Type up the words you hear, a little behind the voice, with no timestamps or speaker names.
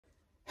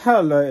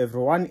Hello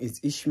everyone, it's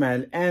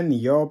Ishmael and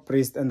your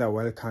priest, and I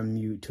welcome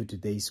you to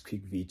today's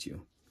quick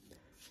video.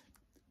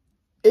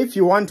 If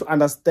you want to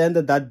understand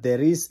that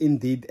there is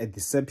indeed a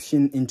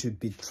deception into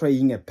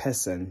betraying a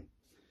person,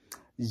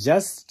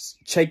 just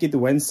check it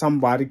when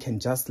somebody can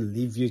just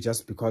leave you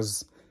just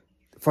because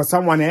for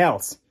someone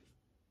else.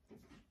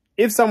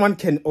 If someone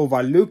can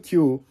overlook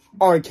you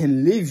or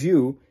can leave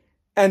you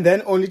and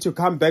then only to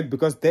come back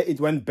because it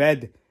went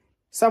bad,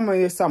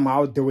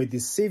 somehow they were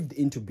deceived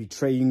into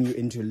betraying you,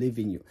 into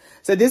leaving you.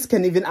 So this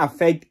can even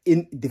affect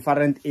in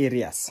different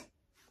areas,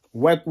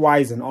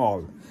 work-wise and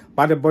all.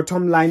 But the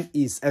bottom line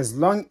is, as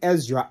long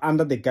as you are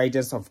under the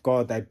guidance of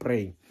God, I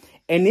pray,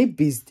 any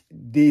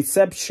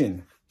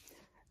deception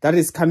that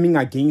is coming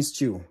against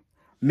you,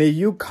 may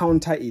you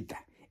counter it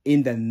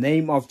in the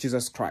name of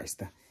Jesus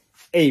Christ.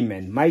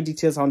 Amen. My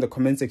details are on the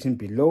comment section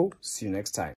below. See you next time.